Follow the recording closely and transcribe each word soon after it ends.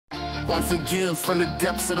Once again from the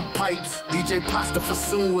depths of the pipes, DJ Pasta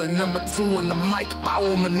Fazool and number 2 in the mic.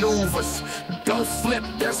 Bowel maneuvers, don't slip,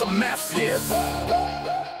 there's a mess here.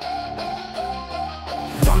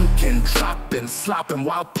 Dunking, dropping, slopping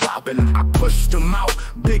while plopping. I pushed them out,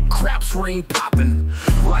 big craps ring popping.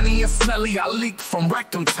 Runny and smelly, I leaked from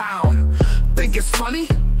Rectum Town. Think it's funny?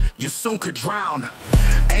 You soon could drown.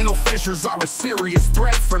 Anal fissures are a serious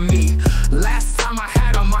threat for me. Last time I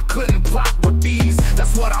had them, I couldn't plot with these.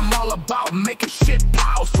 That's what I'm all about, making shit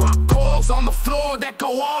piles. Drop coils on the floor that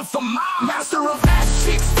go on for miles. Master of ass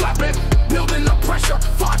cheeks slapping, building up pressure,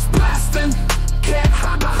 farts blasting. Can't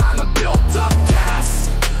hide behind the built-up gas.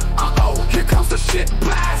 Uh-oh, here comes the shit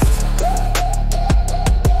blast.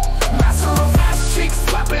 Master of ass cheeks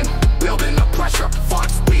slapping, building up pressure,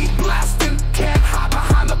 farts speed blasting. Can't hide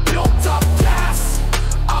behind the built-up gas.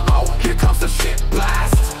 Uh-oh, here comes the shit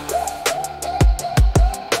blast.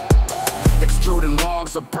 Extruding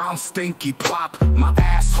logs of brown stinky plop. My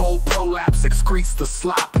asshole prolapse excretes the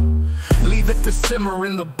slop. Leave it to simmer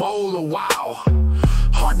in the bowl a while.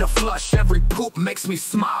 Hard to flush, every poop makes me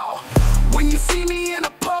smile. When you see me in a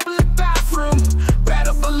public bathroom,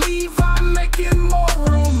 better believe I'm making more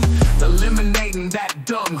room. Eliminating that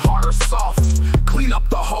dung, hard or soft. Clean up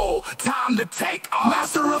the hole, time to take off.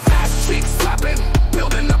 Master of ass cheeks slapping,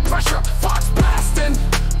 building the pressure, farts blasting.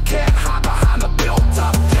 Can't hide behind the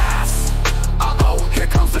built-up gas. Uh-oh, here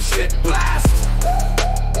comes the shit blast.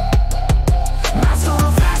 Master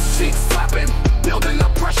of ass cheeks slapping, building the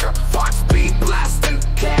pressure, farts speed blasting.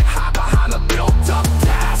 Can't hide behind the built-up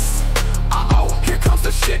gas. Uh-oh, here comes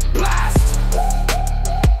the shit blast.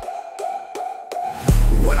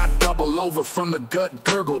 When I double over from the gut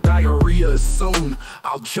gurgle, diarrhea is soon.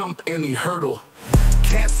 I'll jump any hurdle.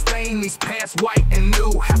 Can't stain these pants white and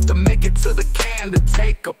new. Have to make it to the can to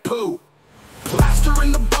take a poo. Plaster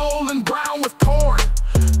in the bowl and brown with corn.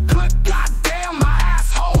 Good goddamn, my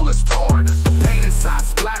asshole is torn. Pain inside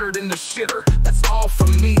splattered in the shitter. That's all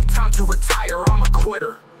from me, time to retire, I'm a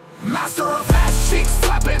quitter. Master of ass cheeks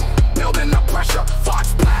slapping, building up pressure,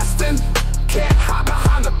 farts blasting. Can't hide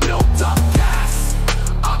behind the built-up gas.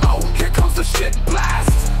 Uh-oh, here comes the shit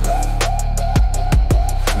blast.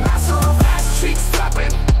 Master of ass cheeks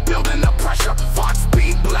slapping, building up pressure, farts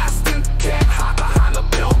speed blasting. Can't hide behind the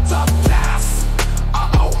built-up gas.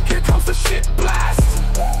 Uh-oh, here comes the shit blast.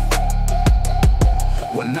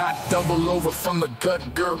 When I double over from the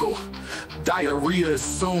gut gurgle, diarrhea is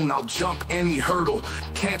soon, I'll jump any hurdle.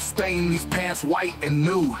 Can't stain these pants white and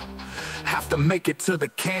new. Have to make it to the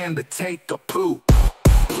can to take a poo.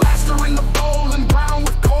 Plaster in the bowl and brown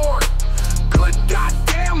with corn. Good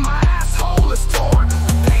goddamn, my asshole is torn.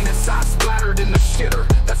 Pain inside splattered in the shitter.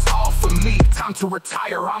 That's all for me, time to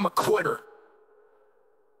retire, I'm a quitter.